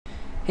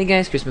Hey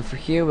guys, Christopher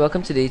here.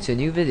 Welcome today to a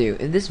new video.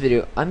 In this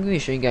video, I'm going to be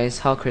showing you guys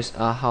how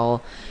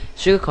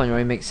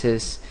Chuggaaconroy makes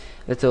his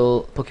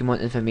little Pokemon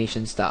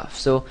information stuff.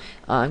 So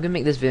I'm gonna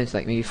make this video into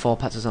like maybe 4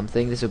 parts or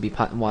something. This will be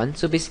part 1.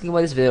 So basically,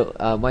 why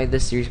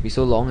this series will be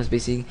so long is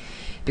basically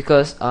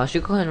because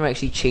Chuggaaconroy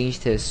actually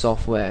changed his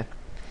software.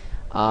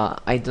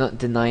 I do not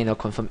deny nor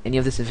confirm any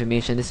of this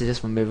information. This is just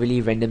from a really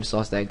random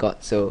source that I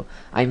got, so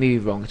I may be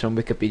wrong. It's from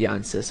Wikipedia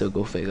Answers, so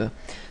go figure.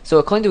 So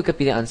according to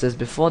Wikipedia Answers,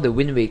 before the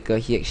Wind Waker,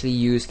 he actually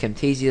used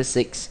Camtasia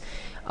 6,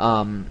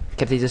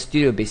 Camtasia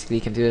Studio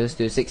basically, Camtasia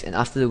Studio 6, and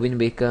after the Wind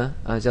Waker,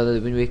 Zelda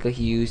the Wind Waker,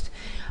 he used,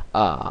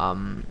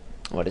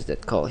 what is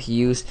that called? He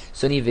used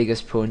Sony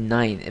Vegas Pro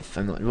 9, if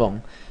I'm not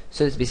wrong.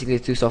 So it's basically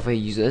the two software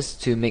he uses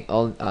to make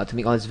all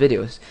his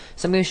videos.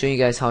 So I'm going to show you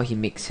guys how he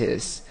makes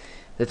his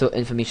little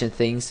information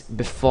things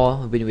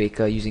before Wind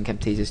Waker using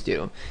Camtasia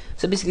Studio.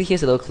 So basically,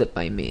 here's a little clip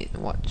I made.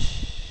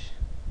 Watch.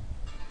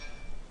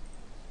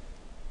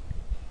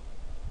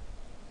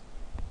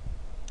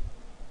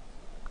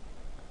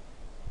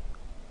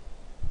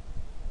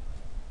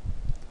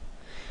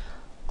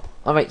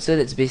 Alright, so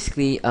that's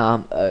basically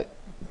a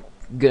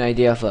good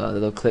idea of a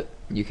little clip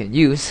you can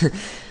use.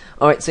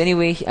 Alright, so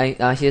anyway,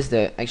 here's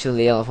the actual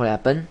layout of what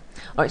happened.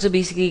 Alright, so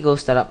basically go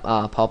start up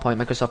PowerPoint,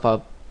 Microsoft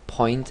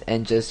PowerPoint,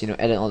 and just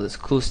add in all this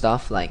cool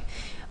stuff like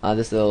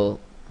this little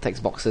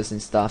text boxes and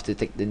stuff to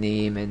take the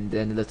name, and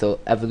then the little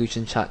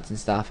evolution charts and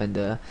stuff, and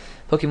the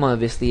Pokemon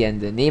obviously,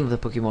 and the name of the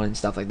Pokemon and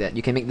stuff like that.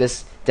 You can make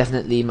this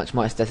definitely much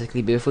more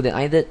aesthetically beautiful than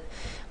I did,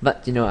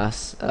 but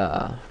us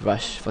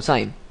rush for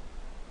time.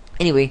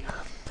 Anyway,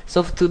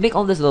 so to make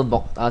all this little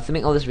box, to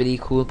make all this really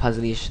cool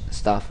puzzly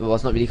stuff, well,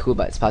 it's not really cool,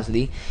 but it's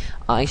puzzly.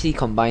 I actually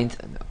combined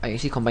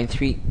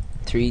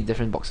three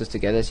different boxes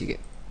together,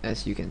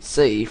 as you can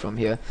see from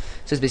here.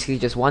 So it's basically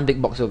just one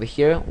big box over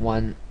here,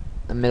 one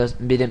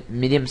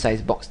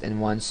medium-sized box,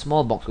 and one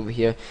small box over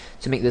here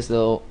to make this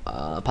little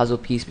puzzle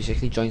piece, which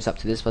actually joins up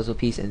to this puzzle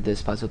piece and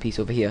this puzzle piece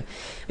over here,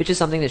 which is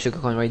something that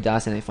Chuggaaconroy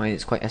does, and I find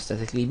it's quite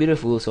aesthetically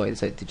beautiful, so I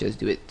decided to just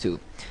do it too.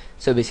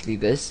 So basically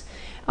this.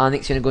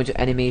 Next, you're going to go into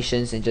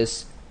animations and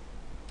just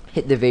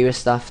hit the various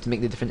stuff to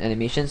make the different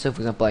animations. So for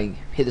example, I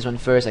hit this one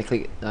first, I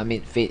click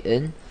made fade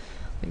in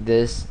like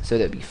this, so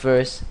that'd be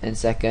first, and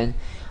second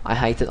I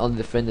highlighted all the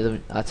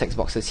different text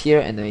boxes here,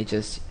 and then I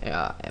just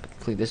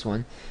click this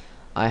one.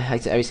 I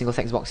highlighted every single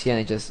text box here, and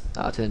I just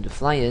turn them to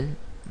fly in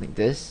like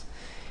this,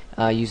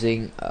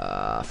 using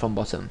from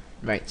bottom,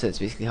 right? So that's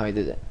basically how I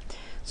did it.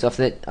 So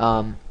after that,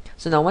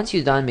 so now once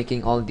you're done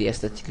making all the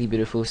aesthetically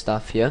beautiful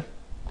stuff here,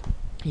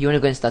 you want to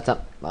go and start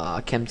up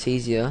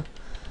Camtasia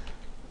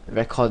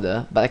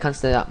recorder, but I can't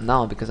start it up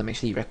now because I'm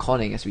actually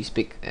recording as we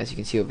speak, as you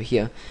can see over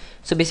here.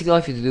 So basically all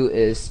you have to do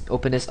is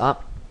open this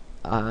up,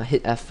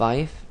 hit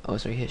F5,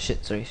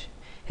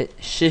 hit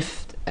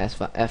Shift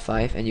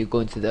F5, and you go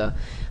into the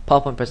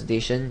PowerPoint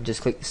presentation,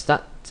 just click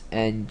start,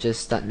 and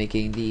just start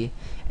making the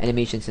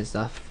animations and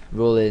stuff,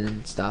 roll in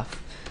and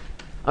stuff.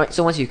 Alright,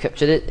 so once you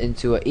captured it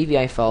into an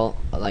AVI file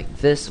like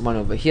this one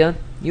over here,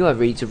 you are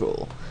ready to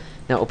roll.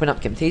 Now open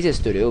up Camtasia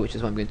Studio, which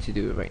is what I'm going to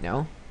do right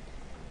now,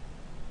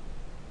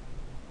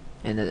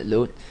 and let it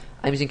load.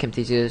 I'm using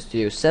Camtasia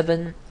Studio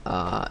 7.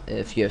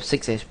 If you have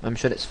 6, I'm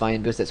sure that's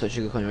fine, because that's what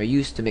Chuggaaconroy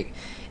used to make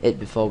it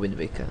before Wind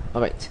Waker.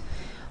 Alright,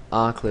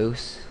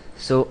 close.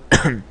 So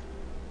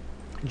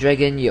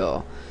drag in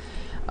your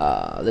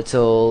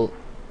little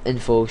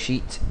info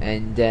sheet,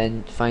 and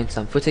then find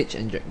some footage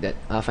and drag that.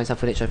 Find some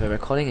footage of a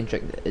recording and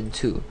drag that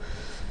into.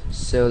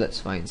 So let's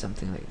find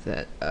something like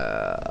that.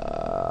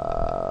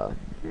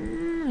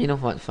 You know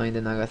what? Find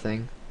the Naga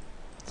thing,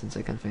 since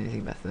I can't find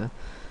anything better.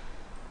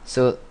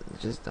 So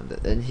just dump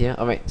that in here.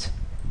 Alright,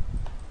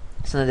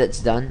 so now that's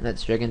done.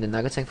 Let's drag in the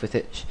Naga tank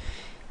footage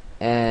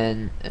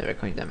and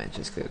recording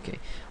dimensions. Click OK.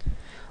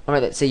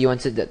 Alright, let's say you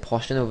wanted that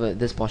portion over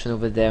this portion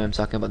over there. I'm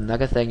talking about the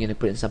Naga thing. You're gonna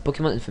put in some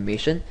Pokemon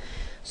information.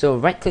 So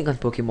right click on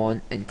Pokemon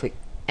and click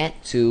Add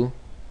to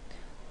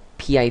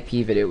PIP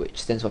video,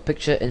 which stands for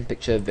Picture in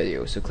Picture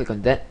Video. So click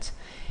on that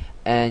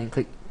and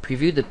click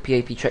Preview the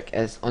PIP track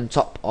as on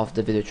top of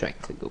the video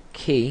track. Click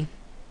OK,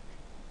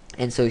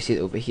 and so you see it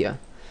over here.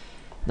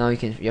 Now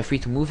you're free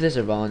to move this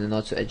around and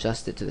also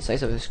adjust it to the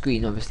size of the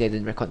screen. Obviously I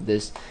didn't record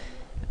this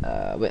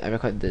when I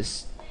recorded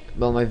this,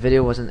 well, my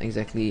video wasn't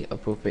exactly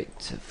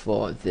appropriate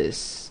for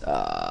this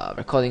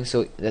recording,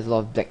 so there's a lot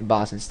of black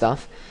bars and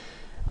stuff.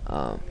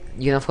 You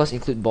can of course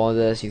include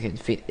borders, you can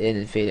fade in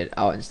and fade it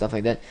out and stuff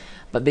like that,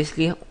 but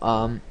basically you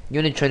want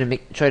to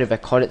try to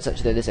record it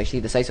such that it's actually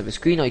the size of the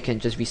screen, or you can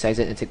just resize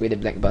it and take away the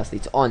black bars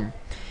later on.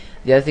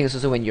 The other thing is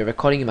also, when you're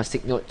recording, you must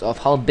take note of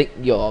how big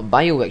your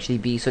bio will actually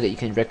be, so that you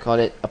can record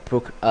it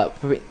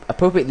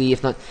appropriately.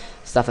 If not,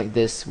 stuff like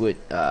this would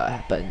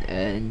happen,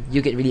 and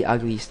you get really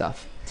ugly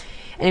stuff.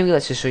 Anyway,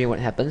 let's just show you what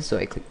happens. So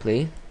I click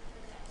play.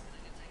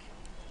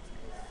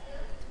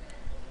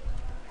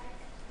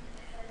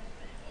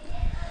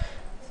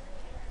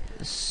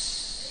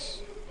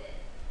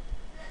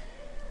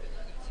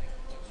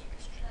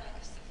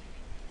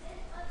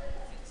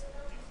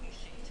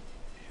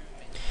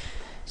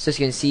 So as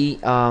you can see,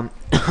 it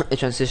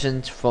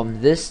transitioned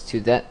from this to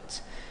that,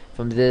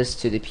 from this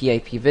to the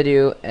PIP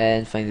video,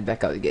 and finally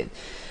back out again.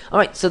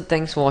 Alright, so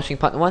thanks for watching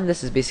part 1.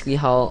 This is basically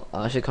how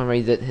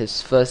Chuggaaconroy did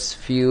his first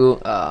few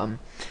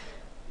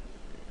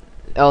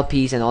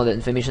LPs and all the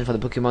information for the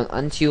Pokemon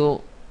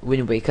until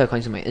Wind Waker,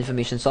 according to my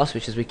information source,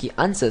 which is Wiki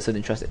Answers, so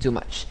don't trust it too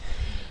much.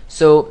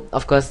 So,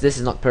 of course, this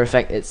is not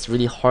perfect, it's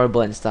really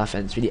horrible and stuff,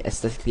 and it's really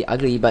aesthetically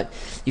ugly, but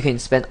you can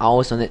spend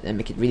hours on it and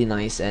make it really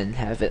nice and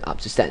have it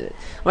up to standard.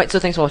 Alright, so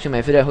thanks for watching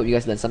my video. I hope you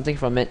guys learned something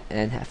from it,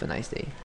 and have a nice day.